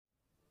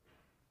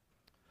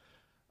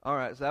All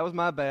right, so that was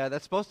my bad.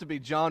 That's supposed to be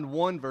John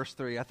 1, verse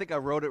 3. I think I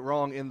wrote it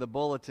wrong in the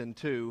bulletin,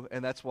 too,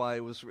 and that's why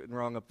it was written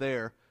wrong up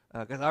there,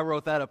 because I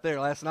wrote that up there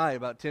last night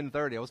about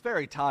 10:30. I was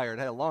very tired.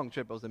 I had a long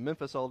trip. I was in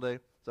Memphis all day.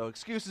 So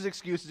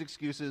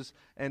excuses,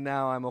 and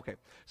now I'm okay.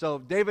 So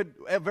David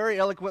very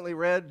eloquently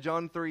read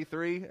John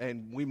 3:3,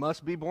 and we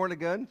must be born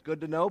again. Good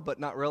to know, but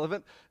not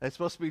relevant. It's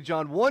supposed to be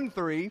John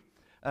 1:3,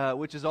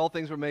 which is all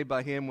things were made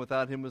by him.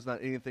 Without him was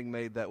not anything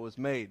made that was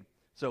made.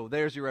 So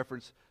there's your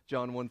reference,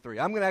 John 1:3.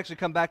 I'm going to actually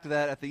come back to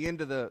that at the end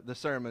of the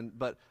sermon,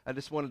 but I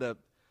just wanted to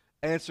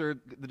answer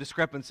the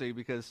discrepancy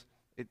because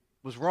it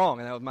was wrong,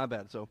 and that was my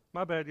bad. So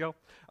my bad, y'all.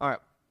 All right.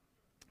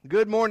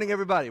 Good morning,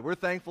 everybody. We're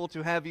thankful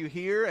to have you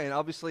here, and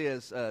obviously,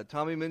 as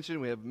Tommy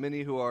mentioned, we have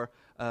many who are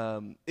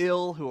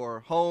ill, who are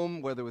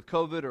home, whether with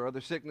COVID or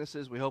other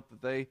sicknesses. We hope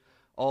that they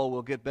all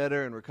will get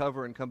better and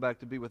recover and come back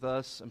to be with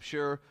us. I'm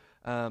sure,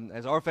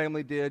 as our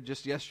family did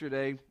just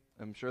yesterday,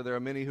 I'm sure there are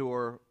many who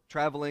are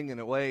traveling and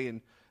away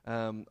and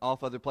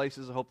off other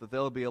places. I hope that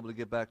they'll be able to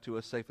get back to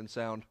us safe and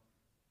sound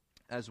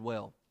as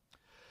well.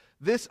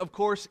 This, of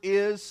course,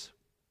 is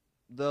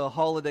the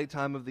holiday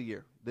time of the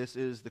year. This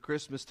is the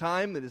Christmas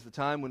time. It is the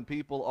time when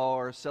people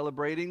are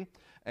celebrating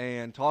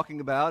and talking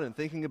about and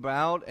thinking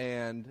about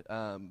and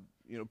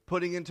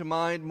putting into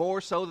mind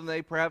more so than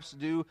they perhaps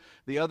do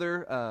the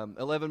other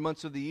 11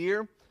 months of the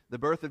year, the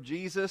birth of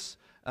Jesus.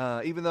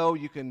 Even though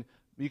you can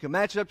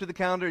match it up to the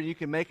calendar, you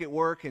can make it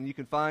work, and you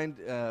can find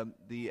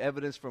the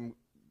evidence from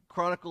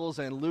Chronicles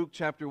and Luke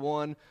chapter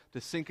 1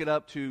 to sync it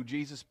up to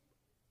Jesus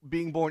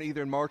being born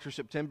either in March or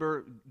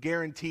September.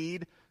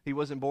 Guaranteed he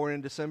wasn't born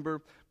in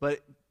December,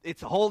 but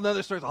it's a whole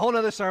nother story. It's a whole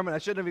nother sermon. I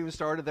shouldn't have even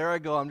started. There I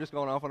go. I'm just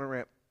going off on a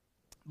rant.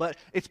 But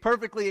it's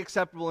perfectly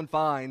acceptable and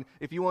fine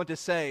if you want to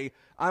say,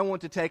 I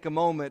want to take a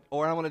moment,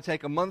 or I want to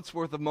take a month's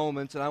worth of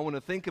moments, and I want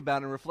to think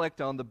about and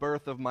reflect on the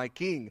birth of my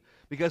King.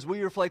 Because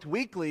we reflect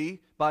weekly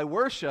by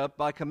worship,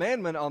 by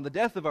commandment, on the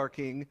death of our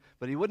King,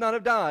 but he would not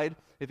have died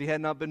if he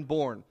had not been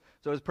born.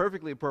 So it's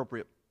perfectly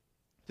appropriate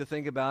to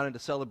think about and to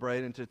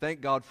celebrate and to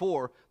thank God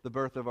for the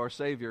birth of our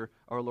Savior,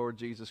 our Lord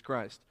Jesus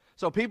Christ.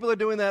 So people are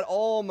doing that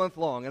all month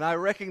long, and I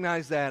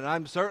recognize that, and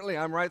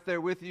I'm right there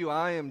with you.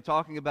 I am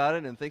talking about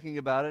it and thinking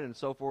about it and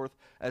so forth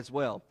as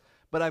well.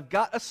 But I've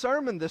got a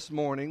sermon this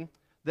morning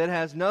that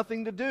has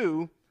nothing to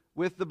do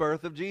with the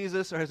birth of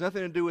Jesus, or has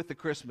nothing to do with the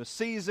Christmas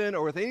season,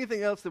 or with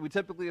anything else that we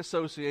typically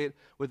associate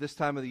with this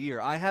time of the year.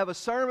 I have a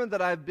sermon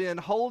that I've been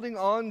holding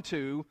on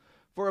to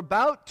for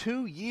about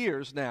 2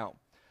 years now.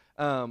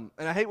 And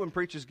I hate when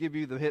preachers give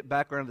you the hit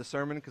background of the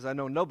sermon, because I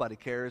know nobody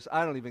cares.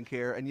 I don't even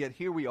care, and yet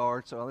here we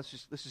are. So let's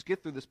just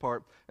get through this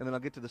part, and then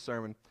I'll get to the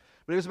sermon.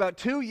 But it was about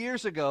 2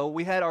 years ago,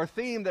 we had our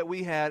theme that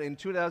we had in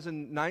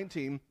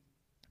 2019,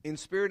 in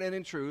spirit and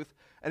in truth,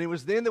 and it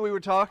was then that we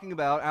were talking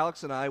about,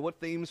 Alex and I, what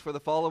themes for the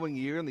following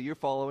year, and the year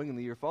following, and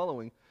the year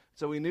following.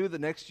 So we knew the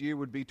next year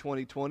would be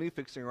 2020,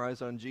 fixing our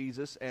eyes on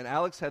Jesus, and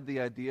Alex had the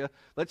idea,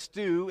 let's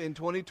do, in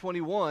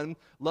 2021,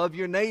 love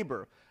your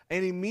neighbor.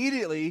 And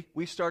immediately,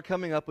 we start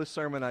coming up with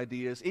sermon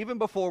ideas, even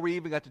before we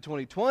even got to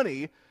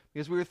 2020,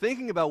 because we were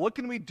thinking about what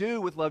can we do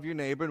with Love Your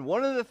Neighbor. And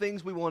one of the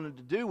things we wanted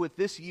to do with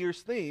this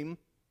year's theme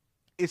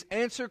is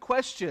answer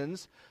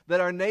questions that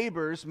our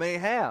neighbors may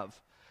have.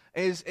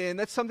 And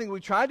that's something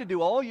we tried to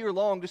do all year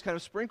long, just kind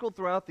of sprinkled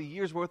throughout the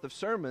year's worth of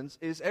sermons,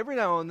 is every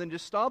now and then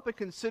just stop and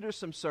consider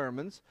some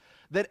sermons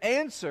that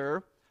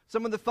answer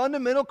some of the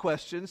fundamental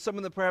questions, some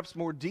of the perhaps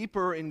more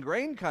deeper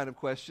ingrained kind of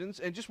questions,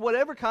 and just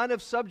whatever kind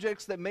of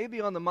subjects that may be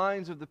on the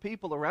minds of the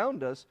people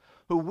around us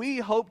who we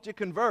hope to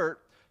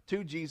convert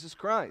to Jesus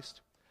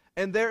Christ.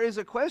 And there is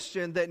a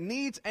question that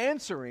needs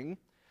answering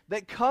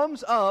that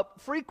comes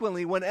up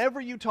frequently whenever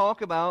you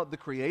talk about the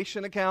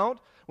creation account,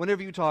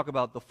 whenever you talk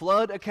about the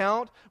flood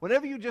account,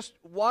 whenever you just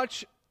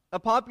watch a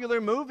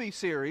popular movie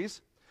series.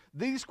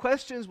 These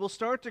questions will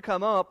start to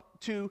come up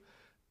to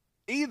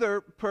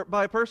either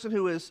by a person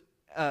who is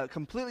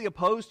completely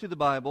opposed to the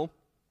Bible,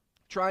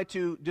 try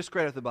to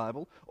discredit the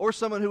Bible, or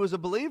someone who is a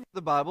believer of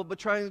the Bible but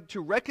trying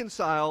to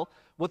reconcile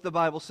what the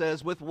Bible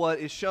says with what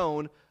is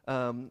shown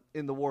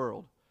in the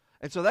world.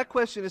 And so that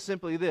question is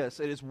simply this.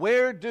 It is,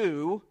 where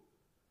do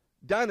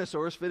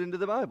dinosaurs fit into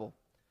the Bible?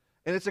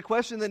 And it's a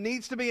question that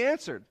needs to be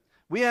answered.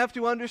 We have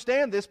to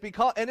understand this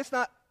because, and it's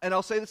not, and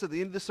I'll say this at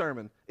the end of the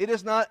sermon, it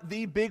is not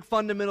the big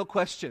fundamental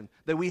question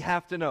that we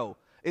have to know.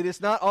 It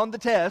is not on the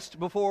test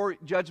before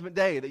Judgment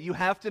Day that you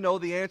have to know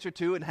the answer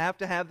to and have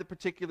to have the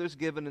particulars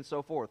given and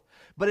so forth.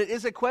 But it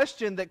is a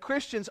question that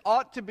Christians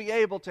ought to be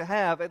able to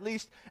have at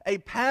least a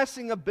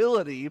passing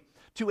ability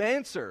to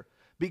answer,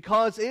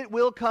 because it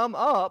will come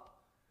up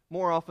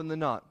more often than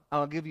not.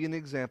 I'll give you an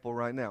example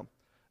right now.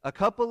 A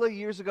couple of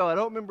years ago, I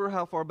don't remember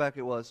how far back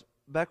it was,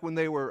 back when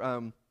they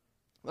were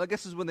I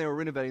guess is when they were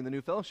renovating the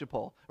new fellowship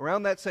hall.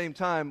 Around that same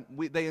time,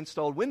 they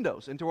installed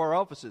windows into our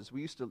offices. We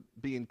used to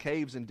be in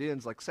caves and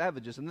dens like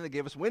savages, and then they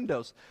gave us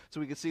windows so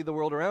we could see the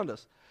world around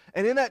us.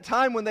 And in that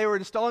time when they were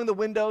installing the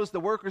windows,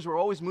 the workers were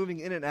always moving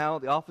in and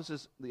out. The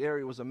offices, the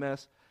area was a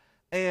mess.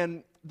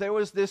 And there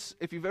was this,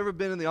 if you've ever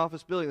been in the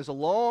office building, there's a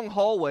long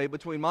hallway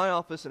between my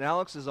office and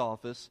Alex's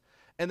office.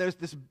 And there's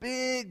this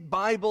big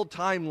Bible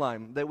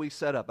timeline that we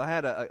set up.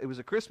 It was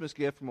a Christmas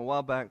gift from a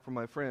while back from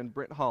my friend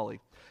Brent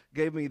Hawley.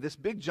 Gave me this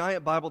big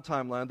giant Bible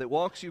timeline that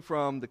walks you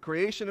from the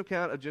creation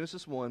account of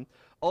Genesis 1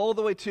 all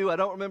the way to, I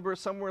don't remember,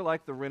 somewhere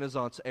like the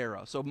Renaissance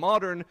era. So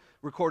modern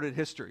recorded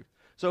history.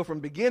 So from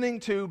beginning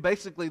to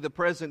basically the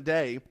present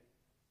day,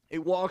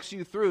 it walks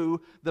you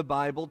through the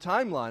Bible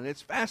timeline.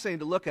 It's fascinating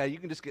to look at. You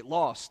can just get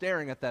lost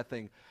staring at that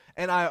thing.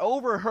 And I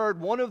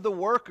overheard one of the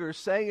workers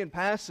say in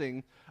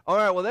passing, all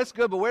right, well, that's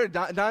good, but where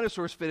do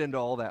dinosaurs fit into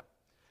all that?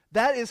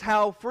 That is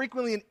how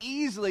frequently and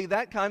easily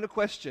that kind of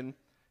question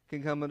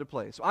can come into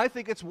play. So I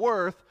think it's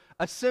worth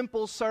a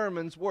simple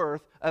sermon's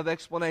worth of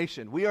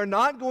explanation. We are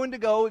not going to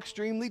go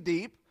extremely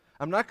deep.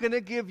 I'm not going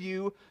to give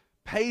you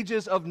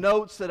pages of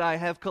notes that I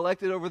have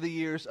collected over the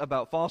years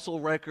about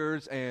fossil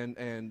records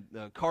and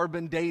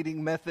carbon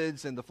dating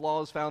methods and the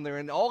flaws found there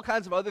and all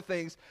kinds of other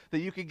things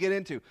that you could get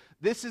into.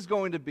 This is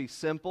going to be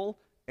simple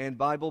and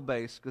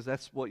Bible-based because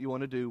that's what you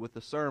want to do with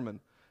the sermon.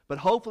 But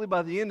hopefully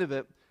by the end of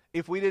it,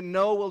 if we didn't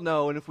know, we'll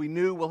know, and if we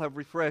knew, we'll have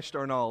refreshed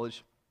our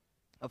knowledge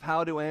of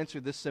how to answer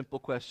this simple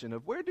question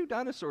of where do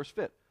dinosaurs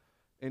fit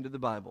into the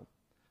Bible.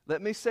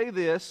 Let me say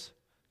this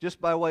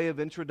just by way of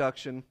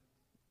introduction.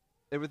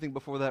 Everything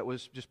before that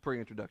was just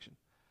pre-introduction.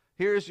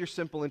 Here's your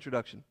simple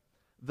introduction.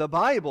 The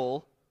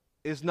Bible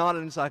is not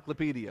an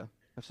encyclopedia.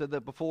 I've said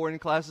that before in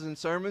classes and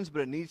sermons,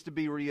 but it needs to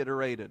be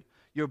reiterated.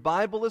 Your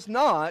Bible is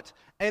not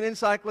an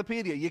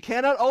encyclopedia. You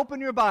cannot open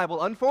your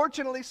Bible,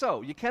 unfortunately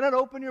so. You cannot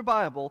open your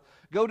Bible,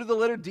 go to the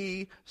letter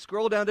D,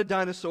 scroll down to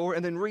dinosaur,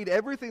 and then read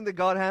everything that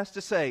God has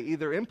to say,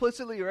 either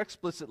implicitly or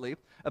explicitly,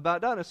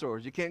 about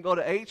dinosaurs. You can't go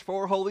to H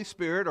for Holy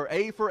Spirit or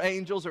A for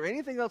angels or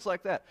anything else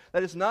like that.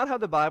 That is not how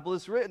the Bible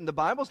is written. The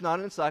Bible is not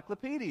an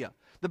encyclopedia.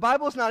 The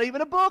Bible is not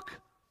even a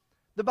book.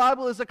 The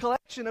Bible is a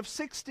collection of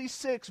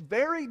 66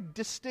 very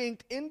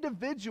distinct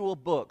individual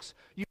books,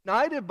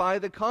 united by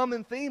the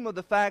common theme of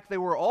the fact they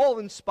were all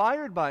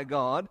inspired by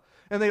God,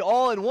 and they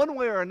all, in one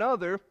way or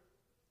another,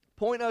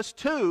 point us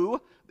to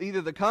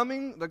either the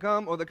come,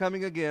 or the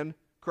coming again,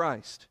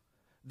 Christ.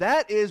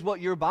 That is what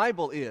your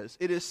Bible is.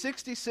 It is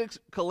 66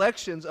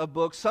 collections of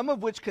books, some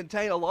of which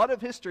contain a lot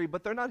of history,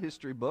 but they're not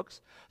history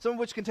books. Some of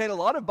which contain a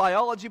lot of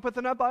biology, but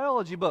they're not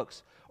biology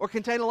books. Or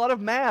contain a lot of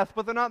math,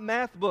 but they're not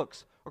math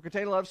books. Or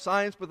contain a lot of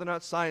science, but they're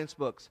not science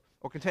books.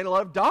 Or contain a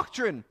lot of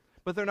doctrine,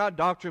 but they're not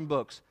doctrine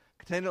books.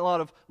 Contain a lot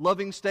of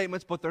loving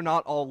statements, but they're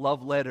not all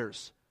love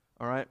letters.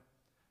 All right?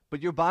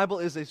 But your Bible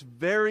is this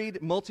varied,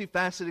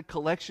 multifaceted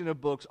collection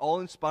of books, all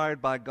inspired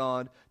by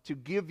God to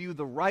give you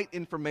the right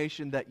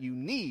information that you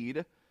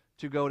need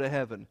to go to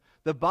heaven.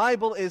 The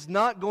Bible is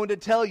not going to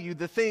tell you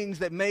the things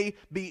that may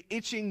be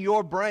itching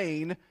your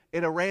brain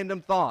in a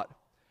random thought.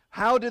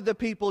 How did the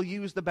people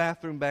use the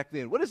bathroom back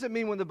then? What does it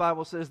mean when the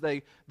Bible says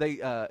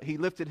he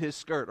lifted his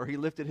skirt or he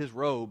lifted his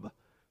robe?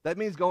 That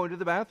means going to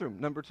the bathroom,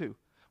 number 2.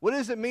 What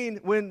does it mean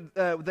when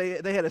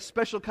they had a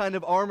special kind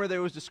of armor that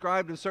was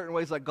described in certain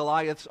ways like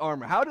Goliath's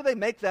armor? How did they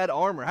make that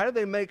armor? How did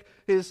they make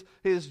his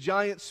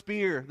giant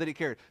spear that he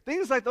carried?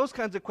 Things like those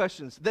kinds of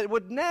questions that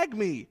would nag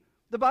me.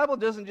 The Bible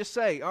doesn't just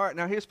say, all right,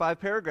 now here's 5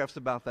 paragraphs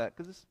about that,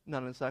 because it's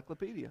not an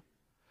encyclopedia.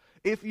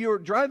 If you're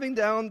driving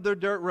down the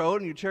dirt road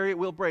and your chariot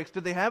wheel breaks,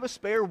 do they have a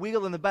spare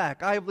wheel in the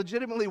back? I have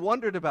legitimately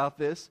wondered about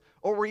this.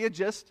 Or were you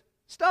just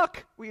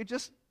stuck? Were you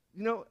just,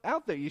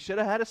 out there? You should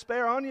have had a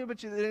spare on you, but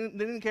they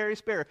didn't carry a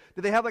spare.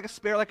 Do they have like a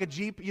spare, like a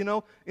Jeep,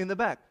 in the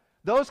back?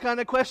 Those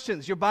kind of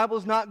questions your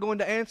Bible's not going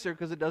to answer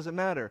because it doesn't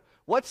matter.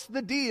 What's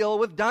the deal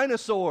with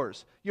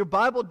dinosaurs? Your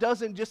Bible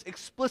doesn't just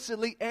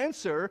explicitly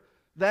answer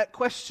that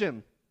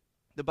question.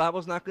 The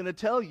Bible's not going to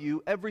tell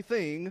you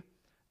everything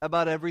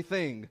about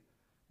everything.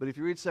 But if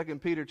you read 2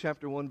 Peter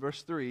chapter 1,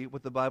 verse 3,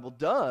 what the Bible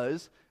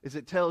does is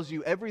it tells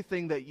you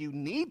everything that you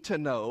need to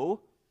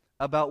know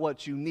about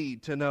what you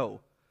need to know.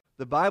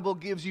 The Bible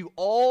gives you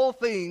all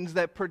things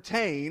that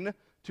pertain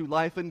to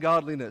life and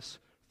godliness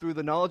through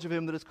the knowledge of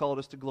Him that has called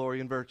us to glory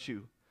and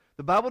virtue.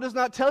 The Bible does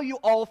not tell you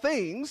all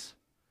things.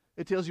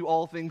 It tells you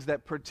all things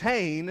that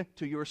pertain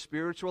to your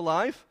spiritual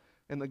life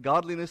and the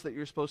godliness that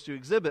you're supposed to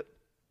exhibit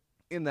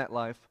in that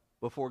life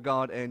before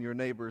God and your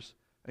neighbors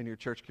and your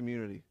church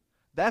community.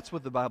 That's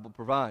what the Bible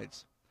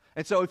provides.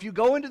 And so if you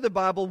go into the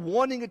Bible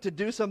wanting it to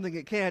do something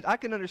it can't, I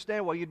can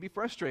understand why you'd be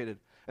frustrated.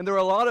 And there are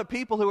a lot of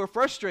people who are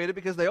frustrated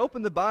because they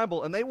open the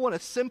Bible and they want a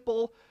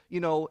simple,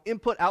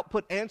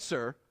 input-output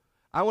answer.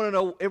 I want to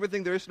know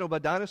everything there is to know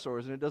about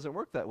dinosaurs, and it doesn't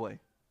work that way.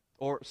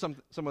 Or some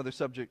other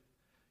subject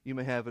you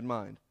may have in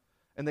mind.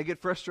 And they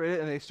get frustrated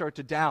and they start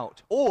to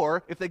doubt.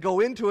 Or if they go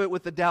into it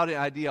with the doubting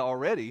idea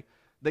already,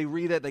 they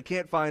read it, they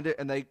can't find it,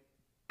 and they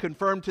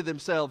confirm to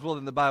themselves, well,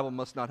 then the Bible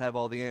must not have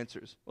all the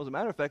answers. Well, as a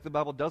matter of fact, the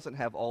Bible doesn't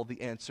have all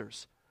the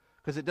answers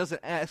because it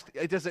doesn't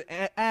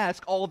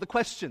ask all the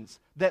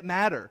questions that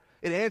matter.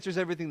 It answers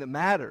everything that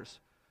matters,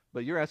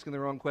 but you're asking the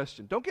wrong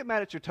question. Don't get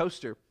mad at your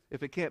toaster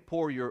if it can't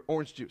pour your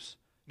orange juice.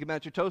 Get mad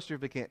at your toaster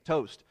if it can't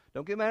toast.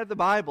 Don't get mad at the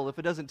Bible if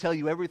it doesn't tell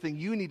you everything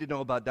you need to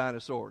know about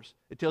dinosaurs.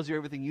 It tells you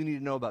everything you need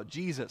to know about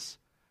Jesus.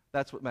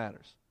 That's what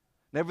matters.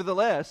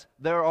 Nevertheless,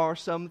 there are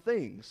some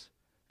things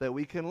that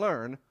we can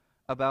learn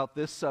about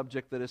this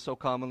subject that is so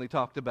commonly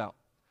talked about.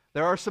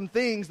 There are some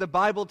things the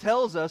Bible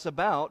tells us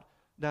about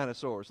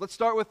dinosaurs. Let's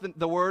start with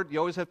the word. You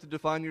always have to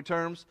define your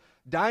terms.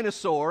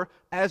 Dinosaur,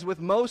 as with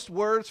most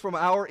words from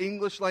our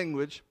English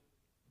language,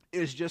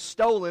 is just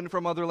stolen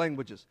from other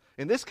languages.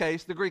 In this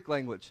case, the Greek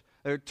language.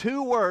 There are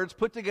two words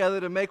put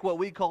together to make what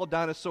we call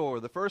dinosaur.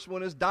 The first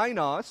one is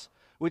dinos,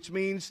 which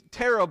means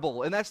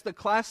terrible. And that's the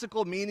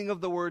classical meaning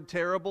of the word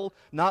terrible.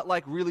 Not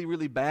like really,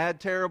 really bad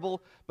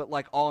terrible, but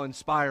like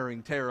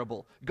awe-inspiring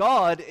terrible.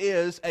 God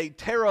is a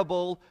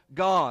terrible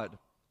God.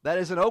 That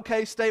is an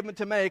okay statement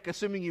to make,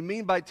 assuming you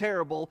mean by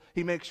terrible,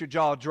 he makes your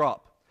jaw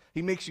drop.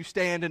 He makes you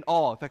stand in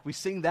awe. In fact, we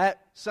sing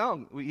that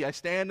song. I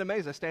stand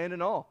amazed, I stand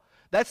in awe.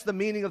 That's the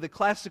meaning of the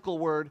classical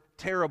word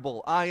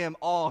terrible. I am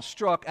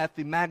awestruck at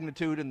the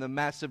magnitude and the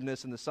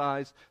massiveness and the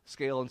size,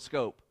 scale, and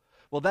scope.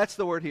 Well, that's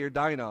the word here,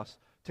 dinos,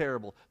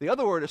 terrible. The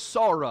other word is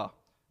saura,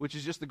 which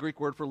is just the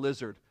Greek word for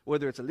lizard.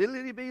 Whether it's a little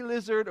itty bitty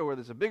lizard, or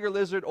whether it's a bigger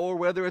lizard, or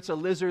whether it's a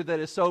lizard that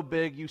is so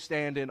big you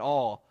stand in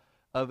awe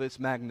of its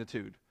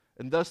magnitude.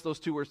 And thus those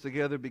two words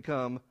together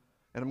become,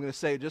 and I'm going to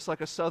say it just like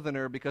a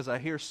southerner because I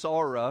hear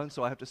saura, and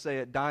so I have to say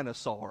it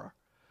dinosaur.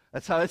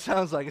 That's how it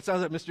sounds like. It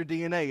sounds like Mr.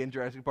 DNA in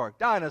Jurassic Park.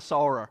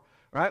 Dinosaur,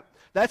 right?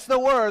 That's the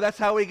word. That's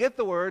how we get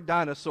the word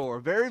dinosaur.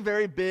 Very,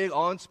 very big,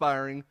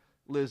 awe-inspiring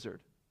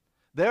lizard.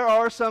 There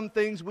are some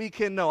things we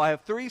can know. I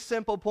have 3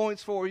 simple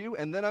points for you,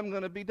 and then I'm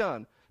going to be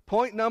done.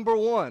 Point number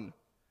 1.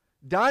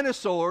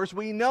 Dinosaurs,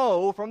 we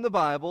know from the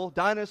Bible,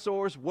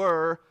 dinosaurs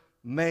were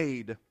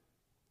made.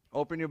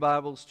 Open your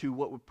Bibles to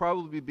what would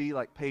probably be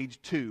like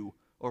page 2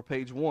 or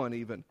page 1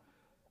 even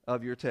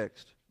of your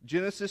text.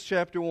 Genesis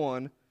chapter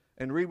 1.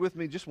 And read with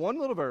me just one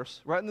little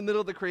verse, right in the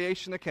middle of the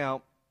creation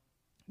account,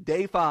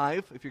 day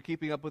 5, if you're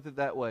keeping up with it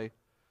that way.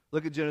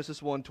 Look at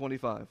Genesis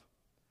 1:25.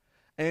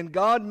 And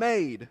God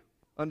made,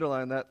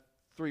 underline that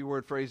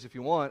 3-word phrase if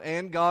you want,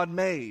 and God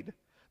made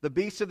the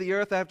beasts of the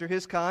earth after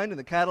his kind, and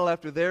the cattle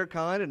after their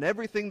kind, and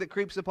everything that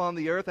creeps upon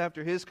the earth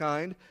after his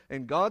kind.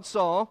 And God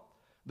saw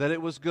that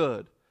it was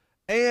good.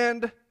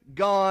 And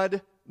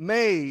God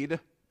made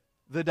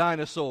the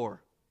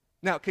dinosaur.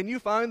 Now, can you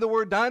find the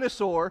word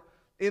dinosaur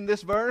in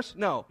this verse?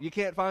 No, you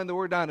can't find the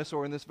word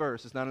dinosaur in this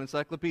verse. It's not an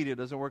encyclopedia. It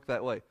doesn't work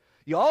that way.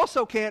 You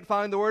also can't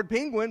find the word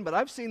penguin, but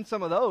I've seen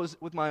some of those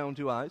with my own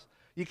 2 eyes.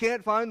 You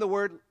can't find the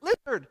word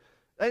lizard,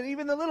 and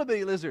even the little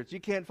bitty lizards.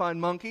 You can't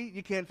find monkey.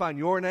 You can't find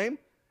your name.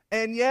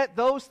 And yet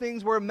those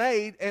things were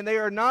made, and they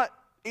are not,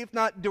 if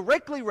not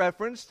directly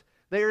referenced,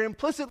 they are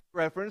implicitly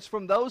referenced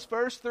from those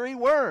first 3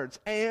 words.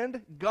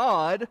 And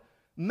God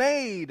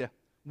made.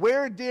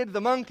 Where did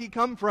the monkey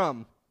come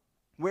from?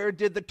 Where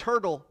did the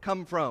turtle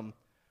come from?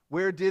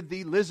 Where did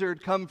the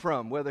lizard come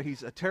from, whether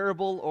he's a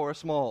terrible or a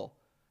small?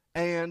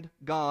 And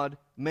God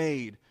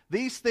made.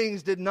 These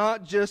things did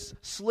not just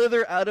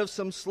slither out of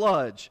some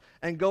sludge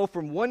and go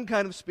from one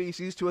kind of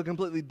species to a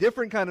completely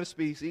different kind of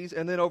species,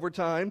 and then over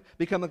time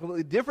become a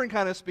completely different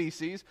kind of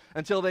species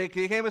until they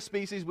became a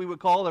species we would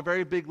call a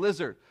very big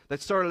lizard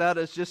that started out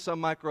as just some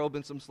microbe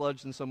and some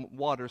sludge and some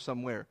water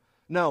somewhere.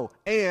 No,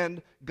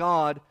 and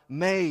God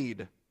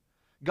made.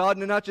 God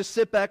did not just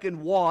sit back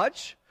and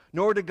watch,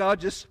 nor did God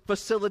just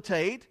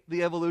facilitate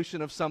the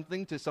evolution of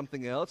something to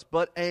something else,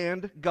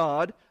 and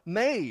God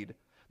made.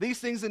 These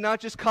things did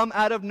not just come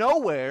out of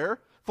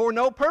nowhere for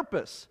no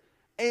purpose.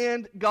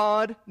 And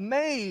God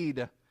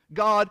made.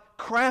 God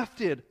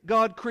crafted.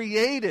 God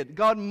created.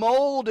 God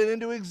molded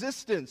into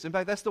existence. In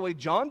fact, that's the way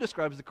John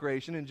describes the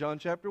creation in John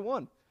chapter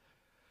 1.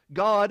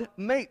 God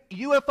made.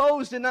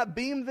 UFOs did not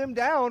beam them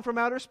down from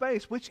outer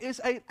space, which is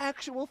an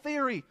actual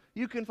theory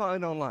you can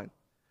find online.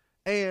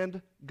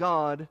 And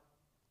God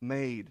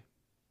made.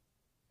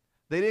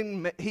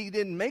 He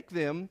didn't make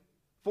them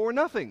for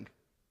nothing.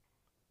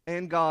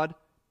 And God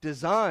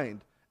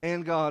designed,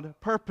 and God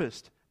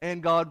purposed,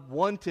 and God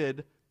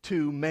wanted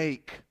to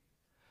make.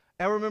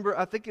 I remember,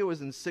 I think it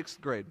was in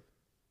 6th grade,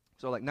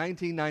 so like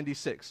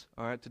 1996,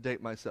 all right, to date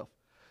myself.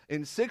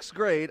 In 6th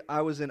grade,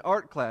 I was in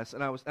art class,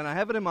 and I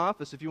have it in my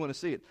office if you want to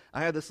see it.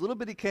 I had this little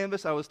bitty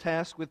canvas I was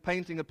tasked with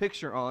painting a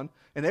picture on,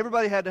 and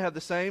everybody had to have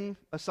the same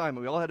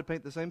assignment. We all had to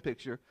paint the same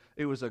picture.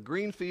 It was a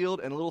green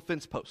field and a little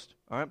fence post,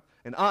 all right?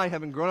 And I,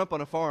 having grown up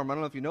on a farm, I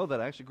don't know if you know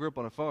that, I actually grew up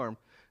on a farm,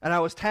 and I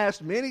was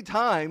tasked many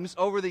times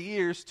over the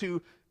years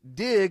to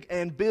dig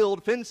and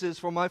build fences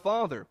for my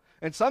father.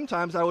 And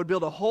sometimes I would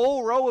build a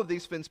whole row of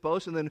these fence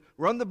posts and then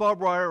run the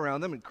barbed wire around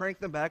them and crank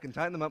them back and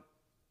tighten them up,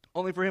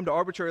 only for him to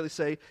arbitrarily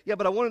say, yeah,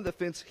 but I wanted the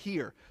fence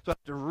here. So I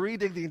have to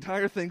redig the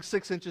entire thing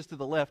 6 inches to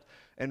the left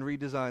and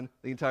redesign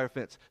the entire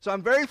fence. So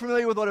I'm very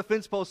familiar with what a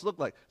fence post looked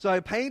like. So I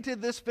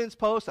painted this fence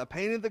post, I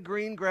painted the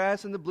green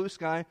grass and the blue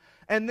sky,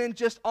 and then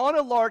just on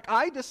a lark,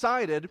 I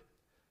decided,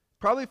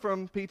 probably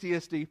from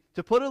PTSD,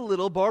 to put a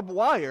little barbed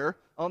wire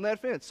on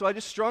that fence. So I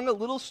just strung a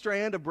little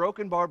strand of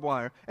broken barbed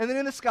wire, and then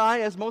in the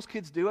sky, as most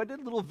kids do, I did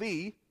a little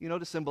V,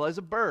 to symbolize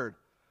a bird.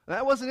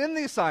 That wasn't in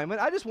the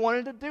assignment. I just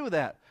wanted to do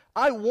that.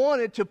 I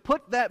wanted to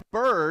put that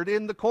bird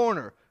in the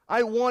corner.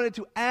 I wanted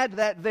to add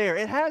that there.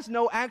 It has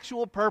no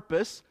actual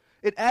purpose.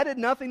 It added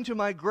nothing to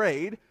my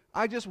grade.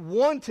 I just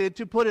wanted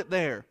to put it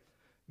there.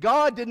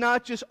 God did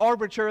not just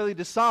arbitrarily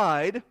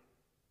decide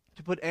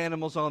to put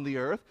animals on the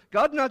earth.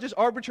 God did not just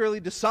arbitrarily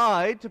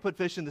decide to put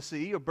fish in the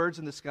sea or birds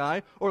in the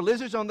sky or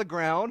lizards on the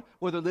ground,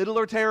 whether little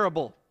or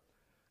terrible.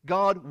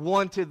 God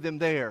wanted them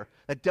there.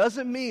 That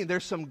doesn't mean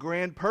there's some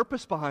grand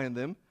purpose behind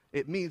them.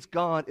 It means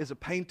God is a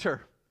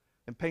painter.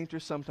 And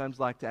painters sometimes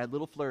like to add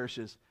little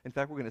flourishes. In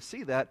fact, we're going to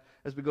see that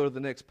as we go to the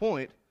next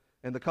point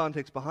and the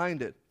context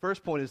behind it.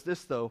 First point is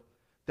this, though.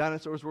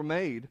 Dinosaurs were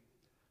made.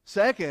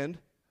 Second,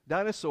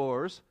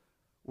 dinosaurs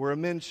were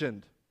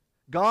mentioned.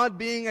 God,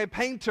 being a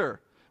painter,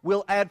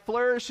 will add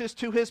flourishes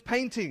to his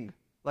painting,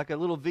 like a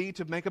little V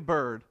to make a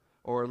bird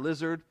or a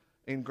lizard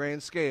in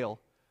grand scale,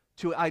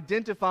 to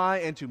identify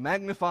and to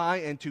magnify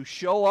and to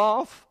show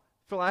off,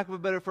 for lack of a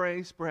better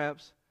phrase,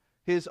 perhaps,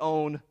 his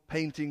own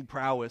painting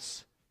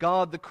prowess.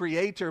 God, the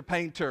creator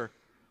painter,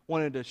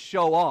 wanted to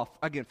show off,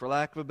 again, for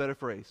lack of a better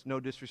phrase, no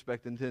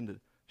disrespect intended,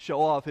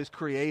 show off his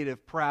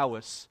creative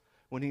prowess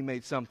when he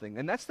made something.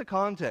 And that's the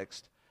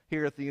context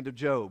here at the end of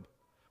Job.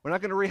 We're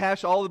not going to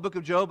rehash all the book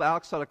of Job.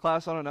 Alex taught a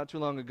class on it not too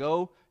long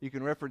ago. You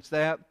can reference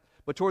that.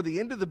 But toward the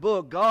end of the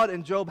book, God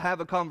and Job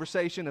have a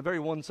conversation, a very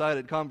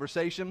one-sided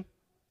conversation,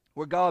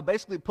 where God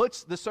basically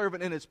puts the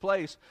servant in his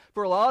place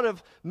for a lot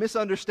of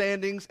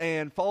misunderstandings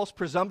and false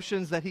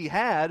presumptions that he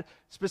had,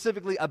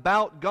 specifically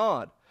about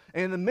God.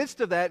 And in the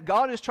midst of that,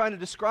 God is trying to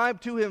describe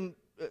to him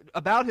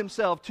about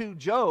himself to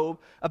Job,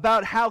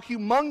 about how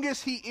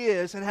humongous he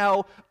is and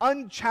how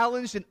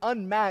unchallenged and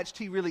unmatched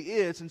he really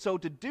is. And so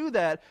to do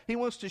that, he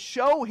wants to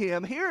show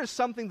him, here is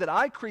something that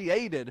I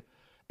created.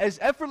 As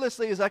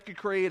effortlessly as I could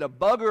create a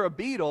bug or a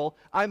beetle,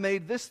 I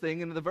made this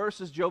thing. And the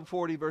verses, Job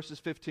 40, verses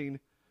 15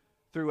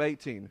 through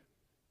 18,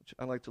 which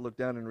I like to look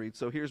down and read.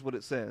 So here's what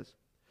it says.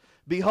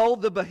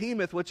 Behold the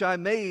behemoth which I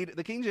made,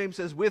 the King James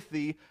says, with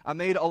thee, I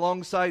made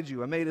alongside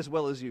you, I made as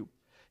well as you.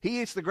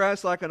 He eats the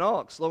grass like an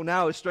ox. Lo,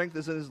 now his strength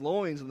is in his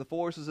loins, and the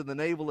force is in the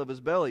navel of his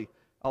belly.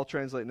 I'll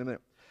translate in a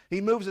minute.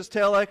 He moves his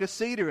tail like a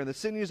cedar, and the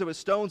sinews of his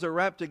stones are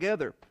wrapped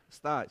together, his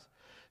thighs.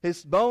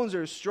 His bones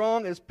are as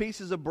strong as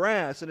pieces of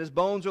brass, and his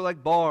bones are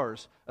like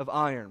bars of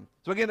iron.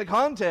 So again, the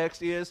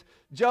context is,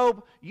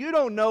 Job, you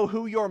don't know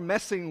who you're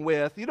messing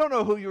with. You don't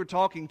know who you're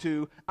talking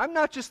to. I'm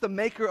not just the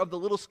maker of the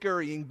little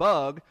scurrying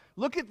bug.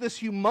 Look at this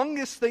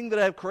humongous thing that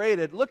I've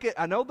created. Look at,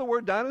 I know the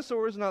word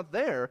dinosaur is not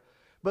there,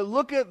 but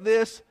look at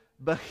this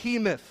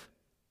behemoth.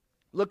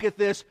 Look at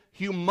this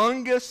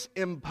humongous,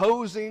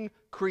 imposing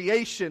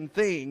creation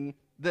thing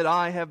that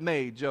I have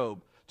made,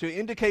 Job, to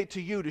indicate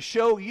to you, to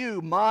show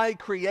you my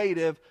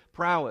creative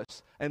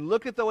prowess. And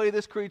look at the way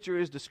this creature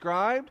is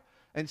described,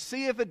 and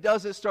see if it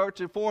doesn't start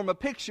to form a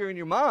picture in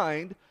your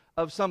mind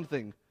of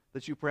something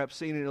that you've perhaps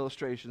seen in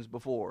illustrations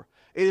before.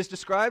 It is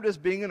described as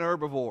being an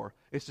herbivore.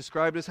 It's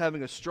described as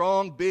having a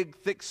strong, big,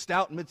 thick,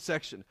 stout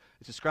midsection.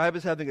 It's described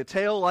as having a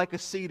tail like a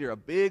cedar, a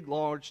big,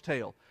 large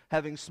tail,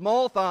 having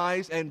small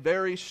thighs and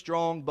very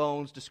strong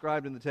bones,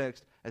 described in the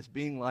text as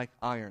being like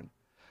iron.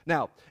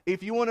 Now,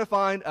 if you want to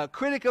find a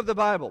critic of the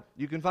Bible,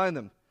 you can find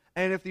them.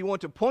 And if you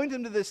want to point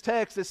them to this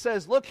text that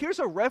says, look, here's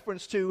a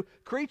reference to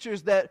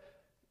creatures that,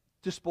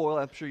 to spoil,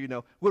 I'm sure you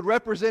know, would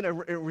represent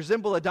and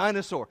resemble a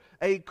dinosaur.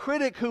 A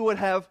critic who would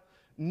have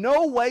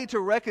no way to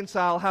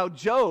reconcile how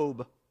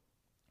Job,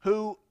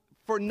 who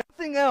for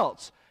nothing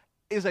else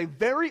is a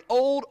very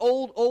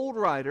old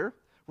writer,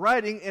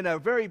 writing in a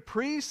very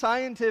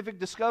pre-scientific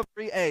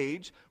discovery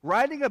age,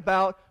 writing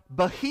about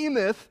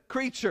behemoth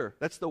creature.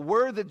 That's the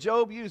word that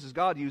Job uses,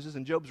 God uses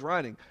in Job's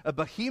writing. A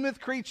behemoth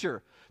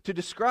creature, to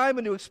describe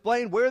and to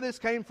explain where this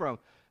came from.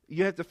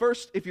 You have to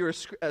first, if you're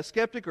a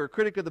skeptic or a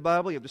critic of the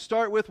Bible, you have to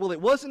start with, well,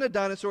 it wasn't a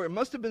dinosaur, it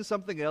must have been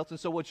something else. And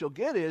so what you'll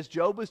get is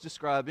Job is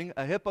describing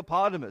a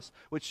hippopotamus,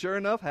 which sure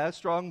enough has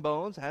strong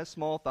bones, has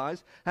small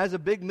thighs, has a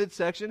big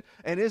midsection,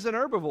 and is an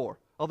herbivore.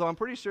 Although I'm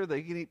pretty sure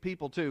they can eat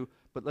people too,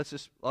 but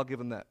I'll give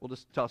them that. We'll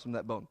just toss them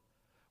that bone.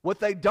 What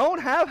they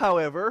don't have,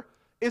 however,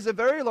 is a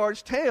very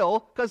large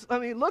tail, because,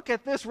 look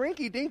at this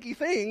rinky-dinky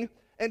thing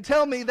and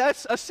tell me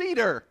that's a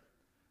cedar.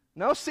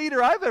 No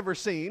cedar I've ever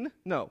seen.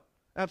 No,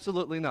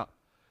 absolutely not.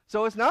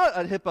 So it's not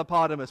a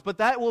hippopotamus, but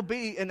that will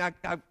be, and I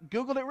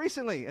Googled it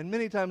recently and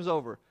many times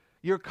over,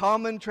 your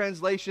common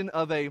translation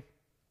of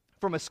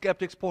from a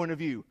skeptic's point of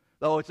view.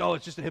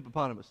 It's just a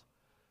hippopotamus.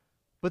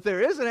 But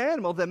there is an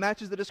animal that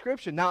matches the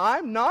description. Now,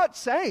 I'm not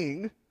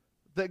saying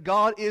that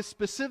God is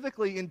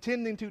specifically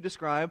intending to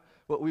describe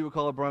what we would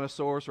call a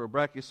brontosaurus or a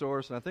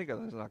brachiosaurus, and I think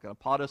it's like a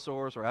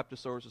podosaurus or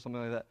aptosaurus or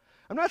something like that.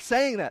 I'm not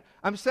saying that.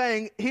 I'm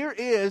saying here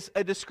is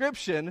a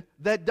description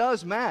that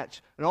does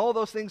match, and all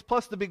those things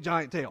plus the big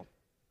giant tail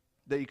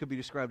that you could be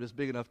described as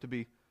big enough to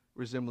be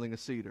resembling a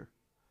cedar.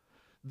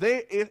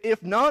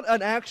 If not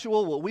an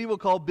actual, what we will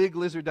call big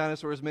lizard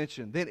dinosaur is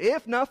mentioned, then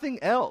if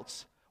nothing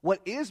else,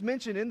 what is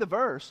mentioned in the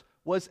verse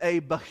was a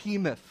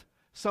behemoth,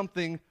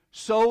 something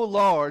so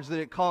large that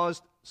it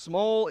caused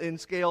small in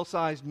scale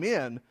sized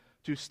men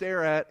to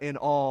stare at in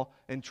awe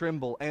and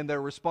tremble, and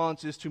their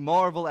response is to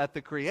marvel at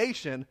the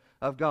creation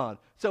of God.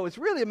 So it's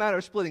really a matter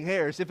of splitting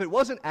hairs. If it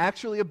wasn't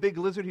actually a big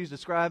lizard he's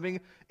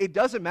describing, it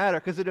doesn't matter,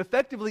 because it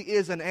effectively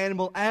is an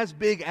animal as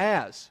big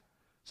as.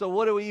 So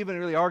what are we even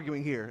really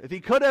arguing here? If he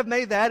could have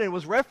made that and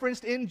was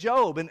referenced in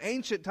Job in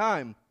ancient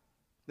time,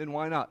 then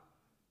why not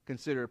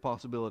consider a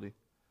possibility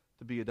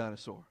to be a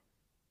dinosaur?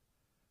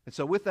 And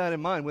so with that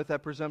in mind, with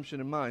that presumption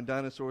in mind,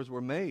 dinosaurs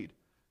were made.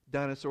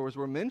 Dinosaurs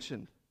were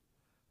mentioned.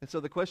 And so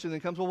the question then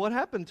comes, well, what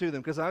happened to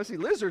them? Because I see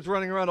lizards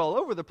running around all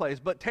over the place,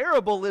 but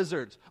terrible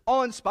lizards,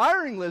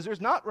 awe-inspiring lizards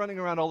not running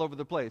around all over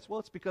the place. Well,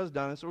 it's because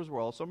dinosaurs were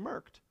also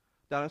murked.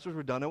 Dinosaurs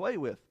were done away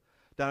with.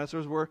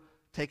 Dinosaurs were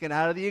taken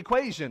out of the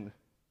equation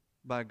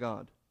by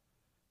God.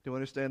 To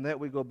understand that,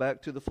 we go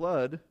back to the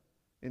flood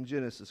in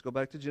Genesis. Go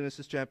back to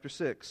Genesis chapter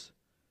 6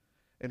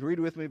 and read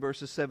with me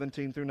verses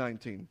 17 through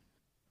 19.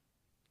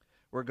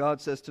 Where God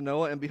says to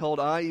Noah, "And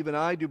behold, I, even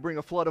I, do bring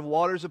a flood of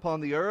waters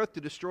upon the earth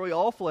to destroy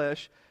all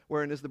flesh,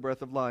 wherein is the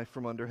breath of life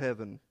from under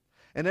heaven.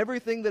 And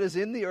everything that is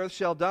in the earth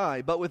shall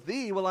die, but with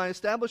thee will I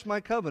establish my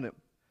covenant.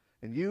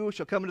 And you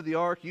shall come into the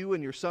ark, you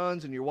and your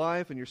sons and your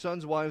wife and your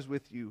sons' wives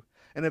with you.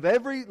 And of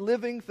every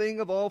living thing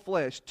of all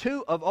flesh,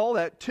 two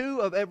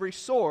of every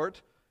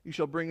sort, you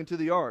shall bring into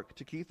the ark,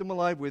 to keep them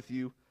alive with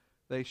you.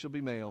 They shall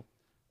be male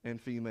and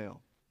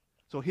female."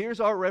 So here's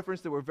our reference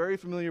that we're very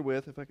familiar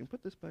with. If I can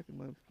put this back in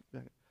my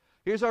bag.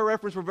 Here's our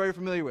reference we're very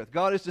familiar with.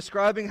 God is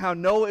describing how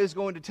Noah is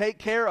going to take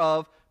care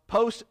of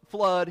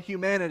post-flood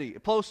humanity,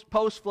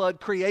 post-flood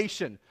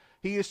creation.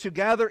 He is to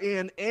gather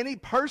in any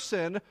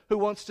person who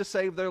wants to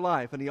save their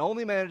life. And he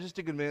only manages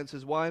to convince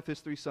his wife,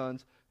 his 3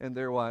 sons, and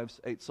their wives,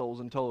 8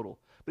 souls in total.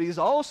 But he's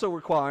also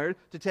required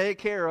to take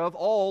care of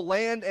all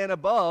land and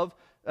above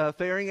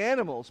faring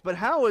animals. But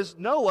how is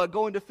Noah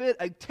going to fit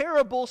a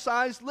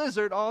terrible-sized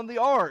lizard on the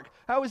ark?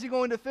 How is he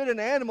going to fit an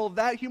animal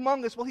that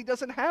humongous? Well, he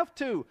doesn't have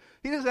to.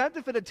 He doesn't have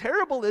to fit a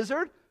terrible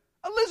lizard.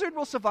 A lizard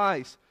will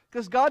suffice,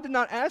 because God did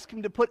not ask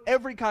him to put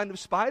every kind of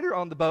spider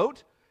on the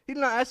boat. He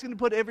did not ask him to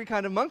put every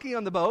kind of monkey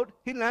on the boat.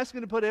 He didn't ask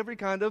him to put every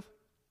kind of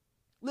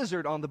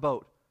lizard on the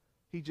boat.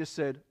 He just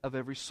said, of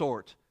every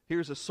sort.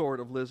 Here's a sort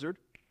of lizard.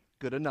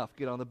 Good enough.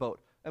 Get on the boat.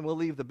 And we'll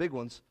leave the big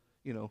ones,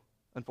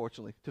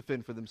 unfortunately, to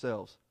fend for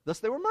themselves. Thus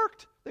they were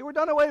murked. They were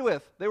done away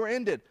with. They were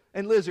ended.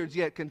 And lizards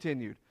yet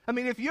continued. I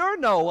mean, if you're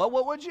Noah,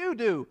 what would you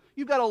do?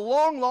 You've got a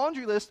long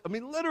laundry list,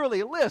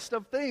 literally a list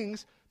of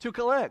things to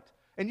collect.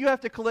 And you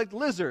have to collect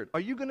lizard. Are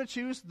you going to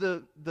choose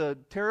the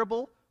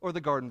terrible or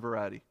the garden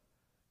variety?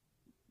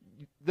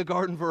 The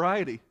garden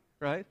variety,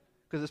 right?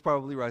 Because it's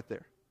probably right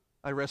there.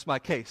 I rest my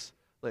case,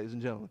 ladies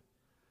and gentlemen.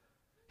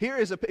 Here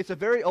is it's a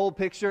very old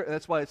picture, and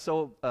that's why it's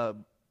so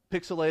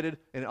pixelated,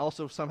 and it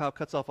also somehow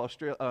cuts off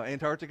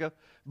Antarctica.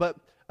 But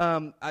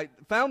I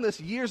found this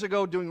years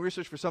ago doing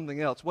research for something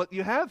else. What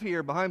you have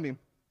here behind me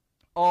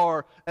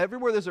are,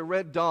 everywhere there's a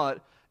red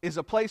dot, is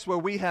a place where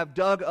we have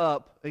dug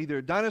up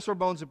either dinosaur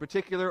bones in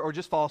particular or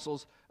just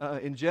fossils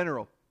in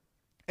general.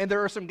 And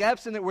there are some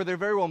gaps in it where there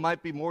very well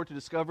might be more to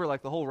discover,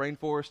 like the whole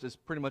rainforest has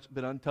pretty much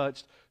been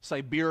untouched.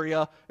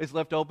 Siberia is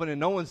left open, and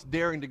no one's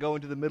daring to go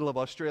into the middle of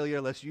Australia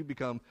unless you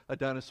become a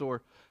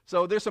dinosaur.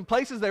 So there's some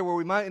places there where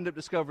we might end up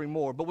discovering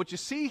more. But what you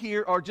see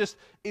here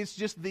is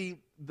just the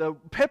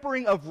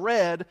peppering of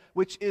red,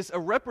 which is a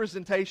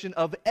representation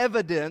of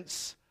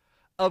evidence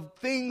of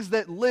things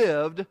that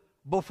lived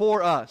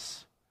before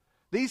us.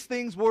 These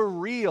things were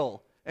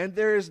real, and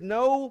there is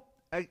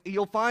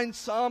you'll find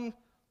some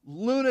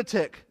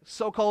lunatic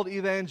so-called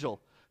evangel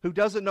who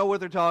doesn't know what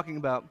they're talking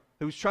about,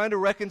 who's trying to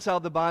reconcile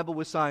the Bible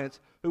with science,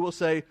 who will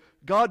say,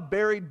 God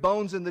buried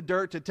bones in the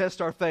dirt to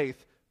test our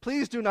faith.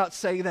 Please do not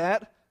say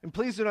that, and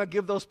please do not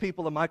give those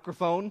people a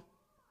microphone.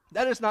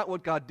 That is not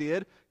what God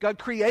did. God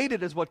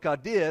created is what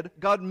God did.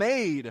 God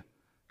made.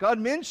 God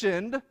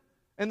mentioned,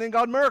 and then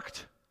God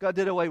murked. God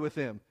did away with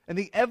him. And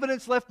the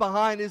evidence left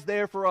behind is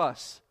there for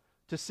us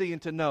to see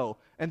and to know.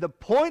 And the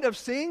point of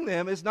seeing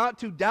them is not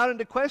to doubt and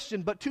to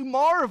question, but to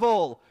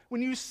marvel.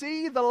 When you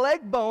see the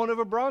leg bone of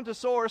a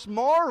brontosaurus,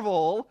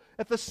 marvel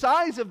at the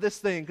size of this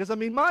thing. Because,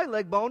 my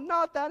leg bone,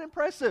 not that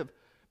impressive.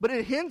 But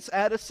it hints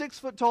at a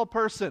 6-foot-tall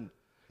person.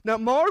 Now,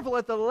 marvel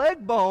at the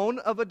leg bone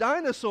of a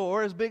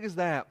dinosaur as big as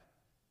that.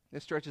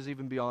 It stretches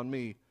even beyond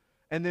me.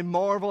 And then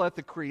marvel at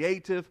the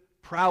creative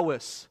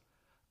prowess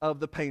of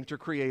the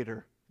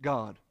painter-creator,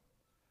 God.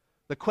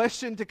 The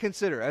question to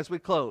consider as we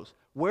close: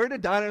 where do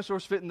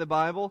dinosaurs fit in the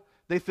Bible?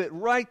 They fit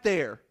right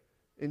there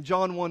in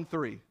John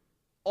 1:3.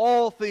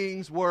 All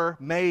things were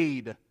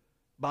made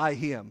by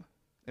him,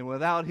 and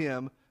without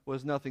him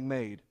was nothing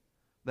made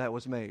that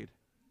was made.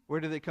 Where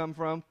did they come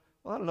from?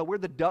 Well, I don't know.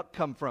 Where'd the duck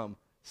come from?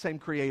 Same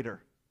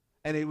creator.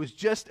 And it was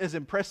just as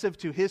impressive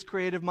to his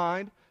creative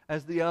mind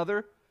as the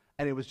other,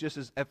 and it was just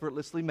as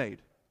effortlessly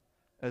made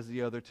as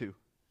the other two.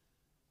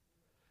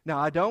 Now,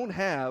 I don't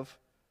have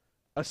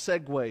a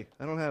segue.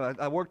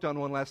 I worked on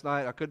one last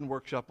night. I couldn't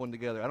workshop one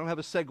together. I don't have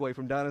a segue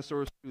from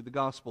dinosaurs to the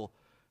gospel.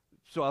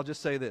 So I'll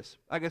just say this.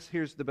 I guess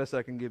here's the best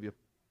I can give you.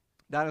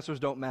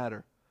 Dinosaurs don't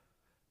matter.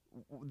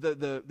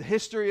 The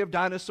history of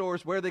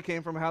dinosaurs, where they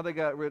came from, how they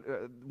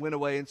went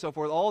away, and so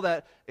forth, all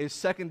that is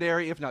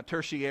secondary, if not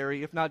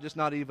tertiary, if not just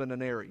not even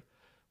an airy.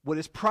 What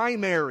is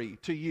primary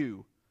to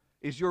you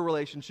is your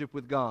relationship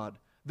with God.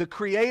 The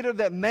creator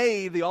that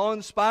made the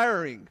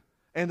awe-inspiring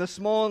and the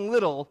small and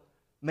little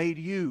made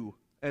you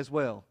as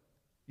well.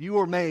 You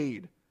were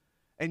made,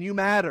 and you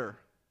matter,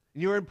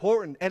 and you're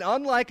important. And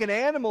unlike an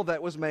animal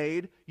that was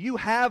made, you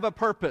have a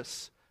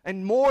purpose.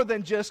 And more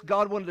than just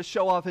God wanted to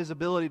show off His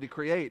ability to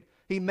create.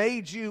 He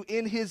made you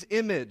in His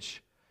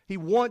image. He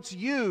wants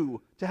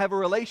you to have a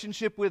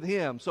relationship with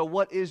Him. So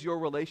what is your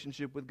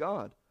relationship with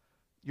God,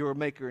 your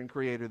Maker and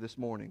Creator, this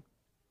morning?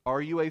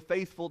 Are you a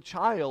faithful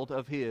child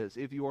of His?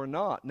 If you are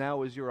not,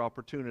 now is your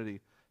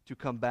opportunity to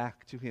come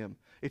back to Him.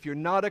 If you're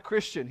not a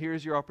Christian,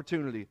 here's your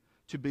opportunity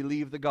to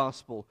believe the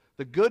gospel.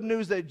 The good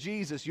news that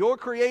Jesus, your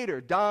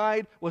Creator,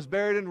 died, was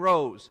buried, and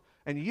rose.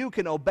 And you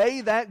can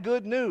obey that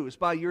good news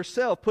by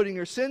yourself putting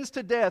your sins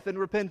to death in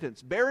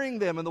repentance, burying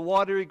them in the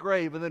watery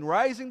grave, and then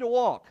rising to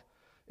walk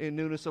in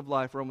newness of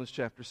life, Romans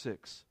chapter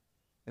 6.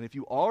 And if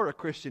you are a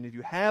Christian, if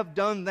you have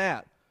done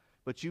that,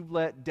 but you've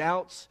let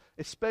doubts,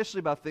 especially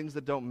about things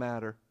that don't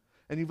matter,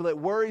 and you've let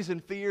worries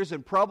and fears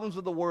and problems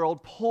of the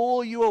world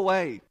pull you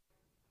away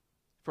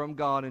from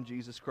God and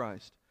Jesus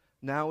Christ,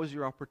 now is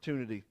your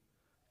opportunity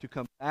to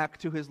come back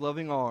to His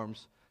loving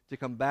arms, to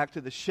come back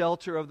to the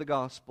shelter of the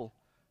gospel,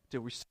 to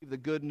receive the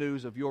good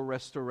news of your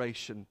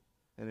restoration.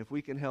 And if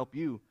we can help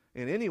you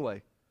in any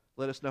way,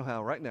 let us know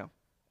how right now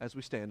as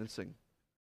we stand and sing.